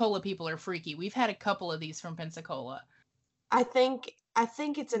Pensacola people are freaky. We've had a couple of these from Pensacola. I think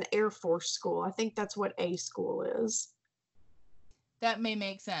it's an Air Force school. I think that's what a school is. That may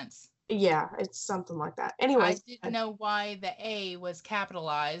make sense. Yeah, it's something like that. I Anyways, didn't know why the A was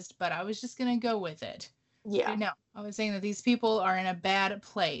capitalized, but I was just going to go with it. yeah. No, I was saying that these people are in a bad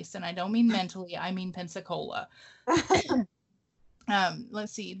place, and I don't mean mentally, I mean Pensacola.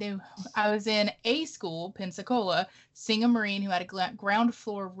 Let's see. I was in a school, Pensacola, seeing a Marine who had a ground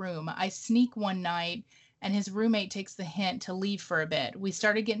floor room. I sneak one night, and his roommate takes the hint to leave for a bit. We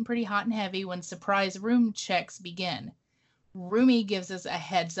started getting pretty hot and heavy when surprise room checks begin. Roomie gives us a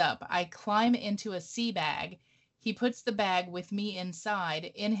heads up. I climb into a sea bag. He puts the bag with me inside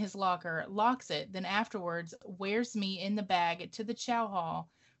in his locker, locks it, then afterwards wears me in the bag to the chow hall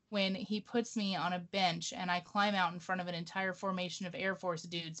when he puts me on a bench and I climb out in front of an entire formation of Air Force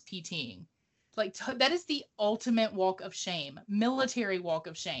dudes PTing. Like, that is the ultimate walk of shame. Military walk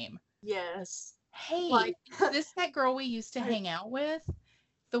of shame. Yes. Hey, Like- is this that girl we used to hang out with?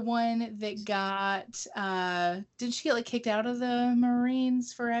 The one that got, did she get like kicked out of the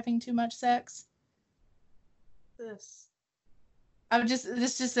Marines for having too much sex? This. This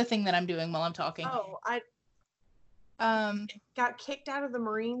is just the thing that I'm doing while I'm talking. Oh, I Um, got kicked out of the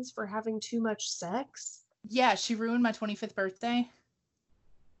Marines for having too much sex. yeah, she ruined my 25th birthday.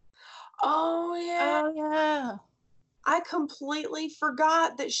 Oh yeah. Oh, yeah. I completely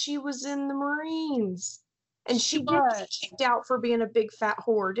forgot that she was in the Marines. And she did was. get kicked out for being a big fat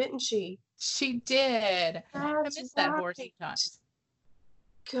whore, didn't she? She did. I That's miss that horse right. sometimes.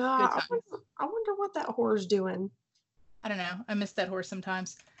 God, times. I wonder what that whore's doing. I don't know. I miss that horse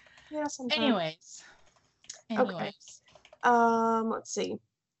sometimes. Yeah, sometimes. Anyways. Okay. Let's see.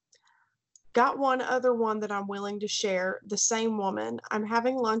 Got one other one that I'm willing to share. The same woman. I'm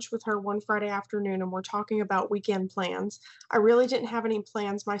having lunch with her one Friday afternoon and we're talking about weekend plans. I really didn't have any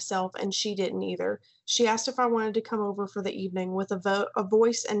plans myself and she didn't either. She asked if I wanted to come over for the evening with a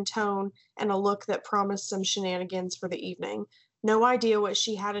voice and tone and a look that promised some shenanigans for the evening. No idea what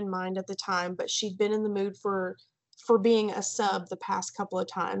she had in mind at the time, but she'd been in the mood for being a sub the past couple of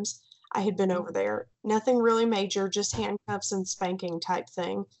times I had been over there. Nothing really major, just handcuffs and spanking type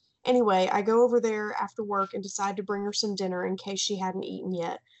thing. Anyway, I go over there after work and decide to bring her some dinner in case she hadn't eaten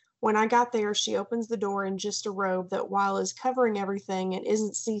yet. When I got there, she opens the door in just a robe that, while is covering everything and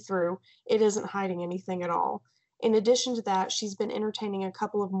isn't see-through, it isn't hiding anything at all. In addition to that, she's been entertaining a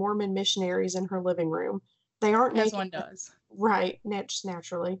couple of Mormon missionaries in her living room. They aren't As naked. one does. Right,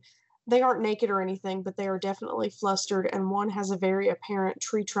 naturally. They aren't naked or anything, but they are definitely flustered, and one has a very apparent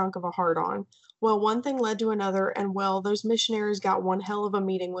tree trunk of a heart on. Well, one thing led to another, and well, those missionaries got one hell of a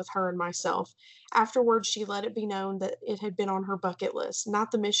meeting with her and myself. Afterwards, she let it be known that it had been on her bucket list, not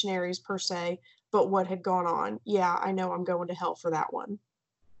the missionaries per se, but what had gone on. Yeah, I know I'm going to hell for that one.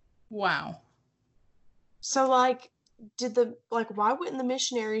 Wow. So, like, why wouldn't the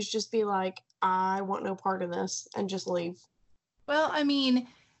missionaries just be like, I want no part in this, and just leave? Well, I mean,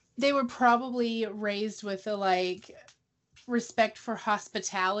 they were probably raised with a, like, respect for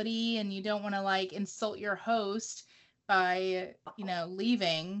hospitality, and you don't want to, like, insult your host by,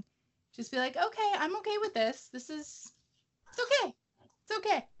 leaving. Just be like, okay, I'm okay with this. It's okay. It's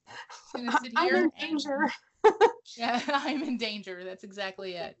okay. I'm gonna sit here I'm in danger. Yeah, I'm in danger. That's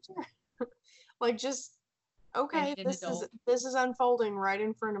exactly it. Like, just, okay, An this adult. is unfolding right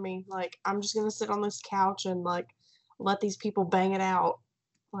in front of me. Like, I'm just gonna sit on this couch and, like, let these people bang it out.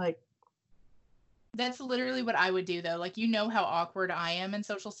 Like, That's literally what I would do, though. Like, how awkward I am in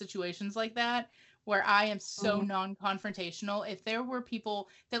social situations like that, where I am so non-confrontational. If there were people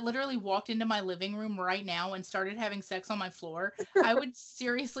that literally walked into my living room right now and started having sex on my floor, I would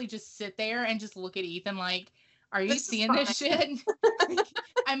seriously just sit there and just look at Ethan like, are you seeing this shit?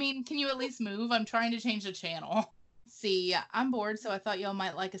 I mean, can you at least move? I'm trying to change the channel. See, I'm bored, so I thought y'all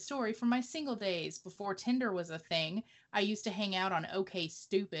might like a story from my single days. Before Tinder was a thing, I used to hang out on OK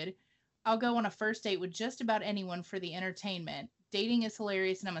Stupid. I'll go on a first date with just about anyone for the entertainment. Dating is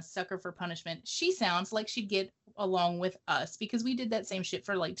hilarious and I'm a sucker for punishment. She sounds like she'd get along with us because we did that same shit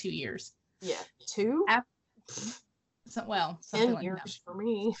for like 2 years. yeah, 2? Something 10 like years that. for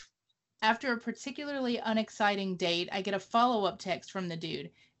me. After a particularly unexciting date, I get a follow-up text from the dude.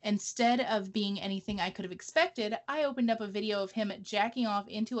 Instead of being anything I could have expected, I opened up a video of him jacking off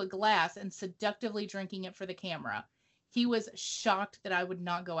into a glass and seductively drinking it for the camera. He was shocked that I would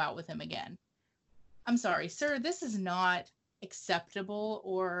not go out with him again. I'm sorry, sir, this is not acceptable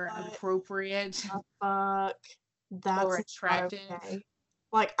or appropriate. Fuck. That's Or not attractive. okay.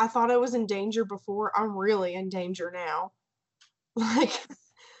 Like, I thought I was in danger before. I'm really in danger now. Like,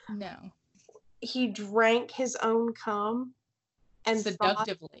 No. he drank his own cum and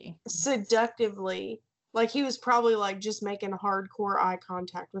seductively. Like, he was probably, like, just making hardcore eye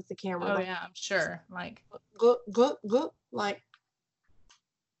contact with the camera. Oh, like, yeah, I'm sure. Like, look, like,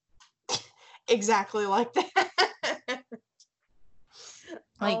 exactly like that.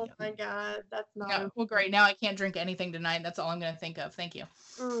 Like, oh my god, that's not. Yeah, well, great. Now I can't drink anything tonight. That's all I'm going to think of. Thank you.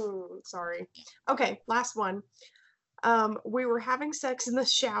 Sorry. Okay, last one. We were having sex in the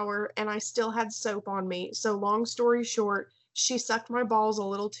shower and I still had soap on me. So long story short, she sucked my balls a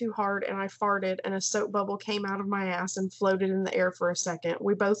little too hard and I farted and a soap bubble came out of my ass and floated in the air for a second.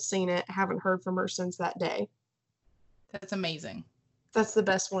 We both seen it, haven't heard from her since that day. That's amazing. That's the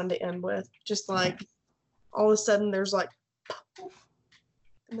best one to end with. Just like all of a sudden there's like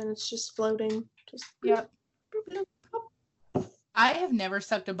and then it's just floating. Just yep. I have never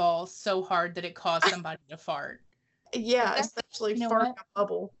sucked a ball so hard that it caused somebody to fart. Yeah, especially fart in a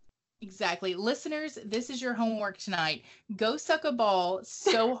bubble. Exactly. Listeners, this is your homework tonight. Go suck a ball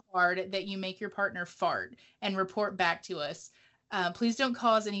so hard that you make your partner fart and report back to us. Please don't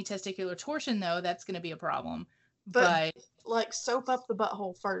cause any testicular torsion, though. That's going to be a problem. But like soap up the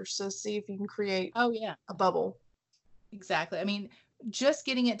butthole first, so see if you can create a bubble. Exactly. I mean, just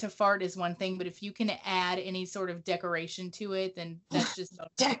getting it to fart is one thing, but if you can add any sort of decoration to it, then that's just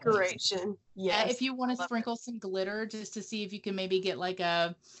decoration. Yeah. If you want to sprinkle some glitter just to see if you can maybe get like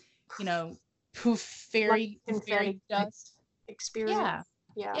a, poof fairy dust experience.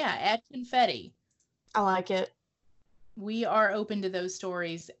 Yeah. Add confetti. I like it. We are open to those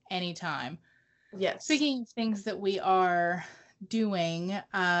stories anytime. Yes. Speaking of things that we are doing,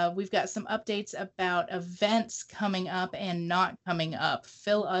 we've got some updates about events coming up and not coming up.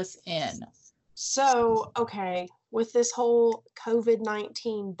 Fill us in. So, okay, with this whole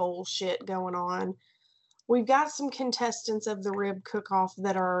COVID-19 bullshit going on, we've got some contestants of the rib cook-off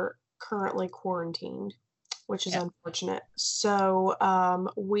that are currently quarantined, which is unfortunate. So,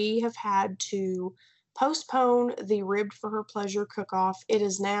 we have had to postpone the Ribbed for Her Pleasure cook-off. It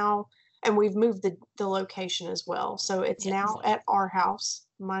is now, and we've moved the location as well. So it's now at our house,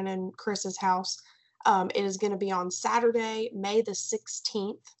 mine and Chris's house. It is going to be on Saturday, May the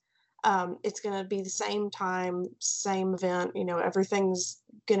 16th. It's going to be the same time, same event. Everything's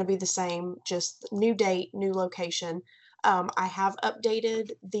going to be the same, just new date, new location. I have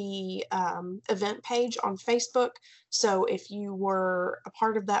updated the event page on Facebook. So if you were a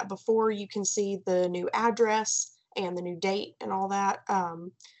part of that before, you can see the new address and the new date and all that.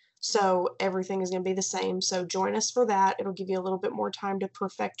 So everything is going to be the same. So join us for that. It'll give you a little bit more time to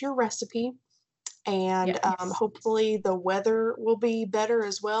perfect your recipe. And hopefully the weather will be better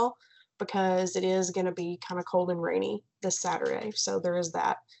as well, because it is going to be kind of cold and rainy this Saturday. So there is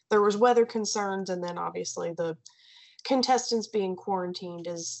that. There was weather concerns, and then obviously the contestants being quarantined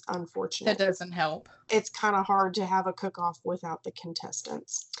is unfortunate. That doesn't help. It's kind of hard to have a cook-off without the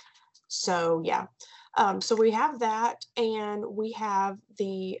contestants. So yeah. So we have that, and we have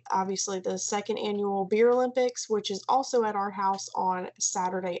obviously the second annual Beer Olympics, which is also at our house on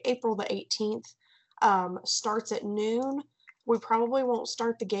Saturday, April the 18th. Starts at noon. We probably won't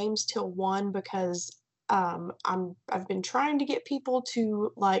start the games till 1 because I've been trying to get people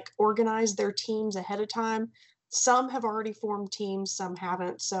to organize their teams ahead of time. Some have already formed teams, some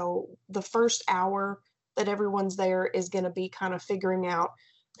haven't. So the first hour that everyone's there is going to be kind of figuring out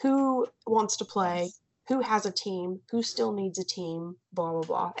who wants to play, who has a team, who still needs a team, blah, blah,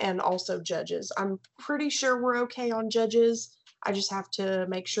 blah. And also judges. I'm pretty sure we're okay on judges. I just have to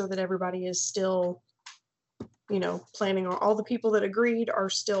make sure that everybody is still, planning on, all the people that agreed are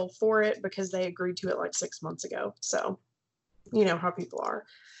still for it because they agreed to it 6 months ago. So, how people are.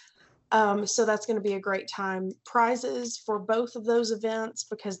 So that's going to be a great time. Prizes for both of those events,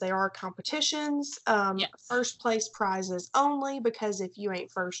 because they are competitions. First place prizes only, because if you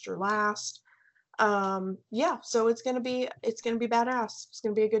ain't first, you're last. So it's going to be badass. It's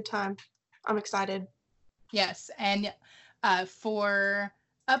going to be a good time. I'm excited. Yes. And for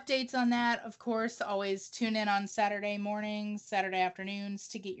updates on that, of course, always tune in on Saturday mornings, Saturday afternoons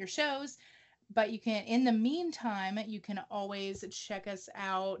to get your shows. But in the meantime, you can always check us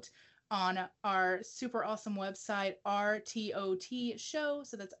out on our super awesome website, RTOT Show.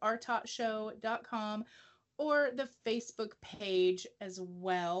 So that's rtotshow.com, or the Facebook page as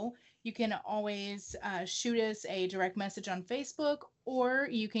well. You can always shoot us a direct message on Facebook, or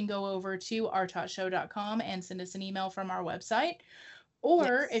you can go over to rtotshow.com and send us an email from our website.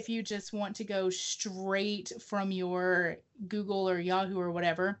 Or if you just want to go straight from your Google or Yahoo or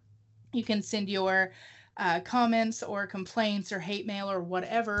whatever, you can send your comments or complaints or hate mail or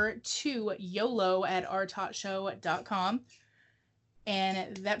whatever to yolo@rtotshow.com.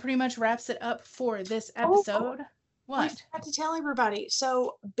 And that pretty much wraps it up for this episode. What? I forgot to tell everybody.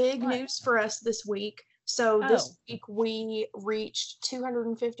 So big news for us this week. So this week we reached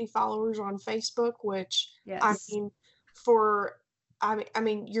 250 followers on Facebook, which I mean, for I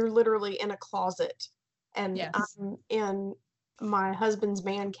mean, you're literally in a closet, and Yes. I'm in my husband's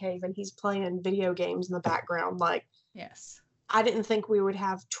man cave, and he's playing video games in the background. Like, Yes. I didn't think we would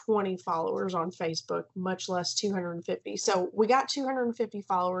have 20 followers on Facebook, much less 250. So we got 250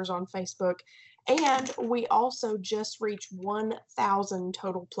 followers on Facebook, and we also just reached 1,000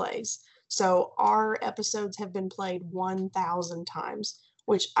 total plays. So our episodes have been played 1,000 times,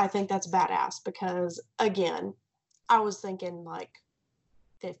 which I think that's badass because, again, I was thinking like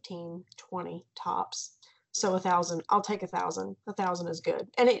 15, 20 tops. So 1,000, I'll take 1,000. 1,000 is good.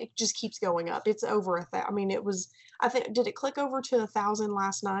 And it just keeps going up. It's over 1,000. I mean, it was, I think, did it click over to 1,000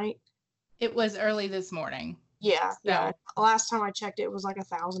 last night? It was early this morning. Yeah, So- yeah. Last time I checked, it was like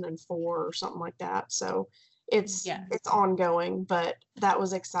 1,004 or something like that. So it's Yes. it's ongoing, but that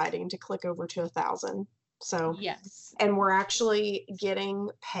was exciting to click over to 1,000. So Yes. and we're actually getting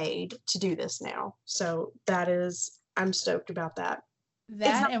paid to do this now. So that is, I'm stoked about that.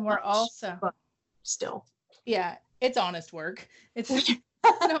 That, not and we're much, also, but still. yeah, it's honest work. It's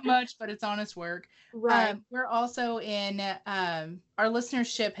not much, but it's honest work. Right. We're also in, our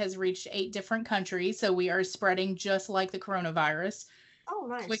listenership has reached 8 different countries. So we are spreading just like the coronavirus, Oh,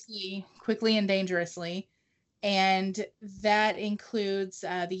 nice. quickly and dangerously. And that includes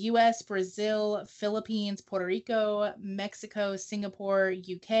the US, Brazil, Philippines, Puerto Rico, Mexico, Singapore,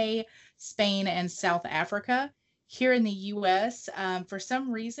 UK, Spain, and South Africa. Here in the US, for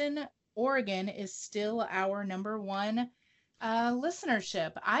some reason, Oregon is still our #1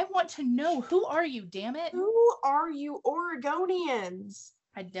 listenership. I want to know, who are you, damn it? Who are you Oregonians?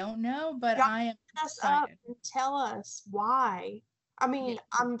 I don't know, but Y'all I am Hit us up excited. and tell us why. I mean, Yeah.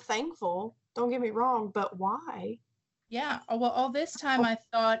 I'm thankful. Don't get me wrong, but why? Yeah. Oh, well, all this time I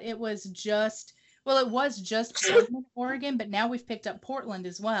thought it was just, well, it was just Portland, Oregon, but now we've picked up Portland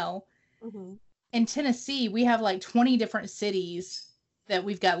as well. Mm-hmm. In Tennessee, we have like 20 different cities that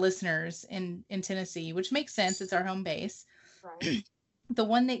we've got listeners in Tennessee, which makes sense. It's our home base. Right. The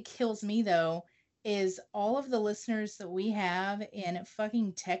one that kills me though is all of the listeners that we have in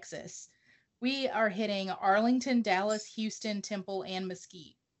fucking Texas. We are hitting Arlington, Dallas, Houston, Temple, and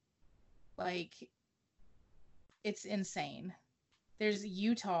Mesquite. Like, it's insane. There's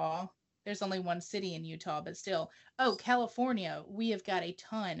Utah. There's only one city in Utah, but still. Oh, California. We have got a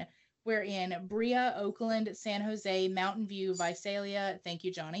ton. We're in Brea, Oakland, San Jose, Mountain View, Visalia. Thank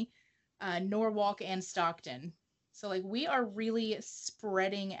you, Johnny. Norwalk, and Stockton. So, like, we are really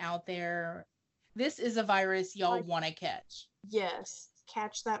spreading out there. This is a virus y'all Like- want to catch. Yes.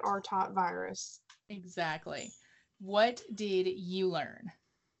 Catch that RTOT virus. Exactly. What did you learn?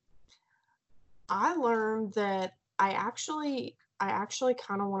 I learned that I actually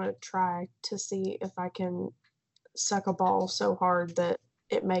kind of want to try to see if I can suck a ball so hard that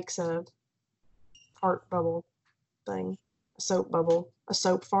it makes a fart bubble thing, a soap bubble, a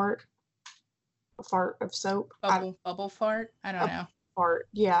soap fart, a fart of soap. Bubble fart? I don't know. Fart,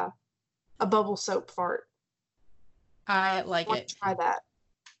 yeah, a bubble soap fart. I like I want it. to try that.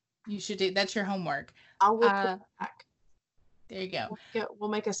 You should do. That's your homework. I'll report back. There you go. We'll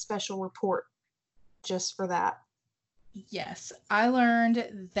make a special report just for that. Yes, I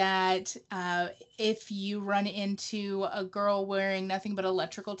learned that if you run into a girl wearing nothing but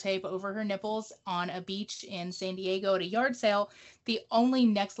electrical tape over her nipples on a beach in San Diego at a yard sale, the only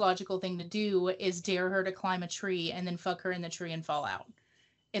next logical thing to do is dare her to climb a tree and then fuck her in the tree and fall out.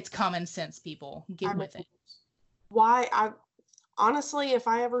 It's common sense, people. Get with it. Honestly, if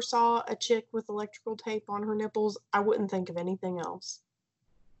I ever saw a chick with electrical tape on her nipples, I wouldn't think of anything else.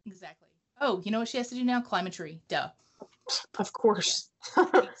 Exactly. Oh, you know what she has to do now? Climb a tree. Duh. Of course.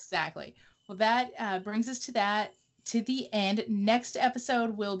 Exactly. Well, that brings us to the end. Next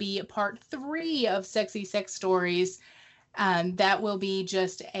episode will be part 3 of Sexy Sex Stories. That will be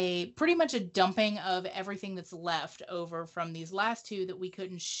just pretty much a dumping of everything that's left over from these last 2 that we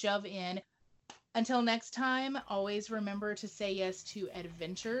couldn't shove in. Until next time, always remember to say yes to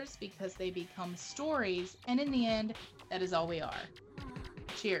adventures because they become stories. And in the end, that is all we are.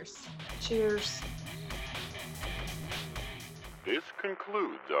 Cheers. Cheers. This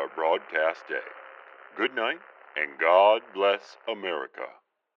concludes our broadcast day. Good night, and God bless America.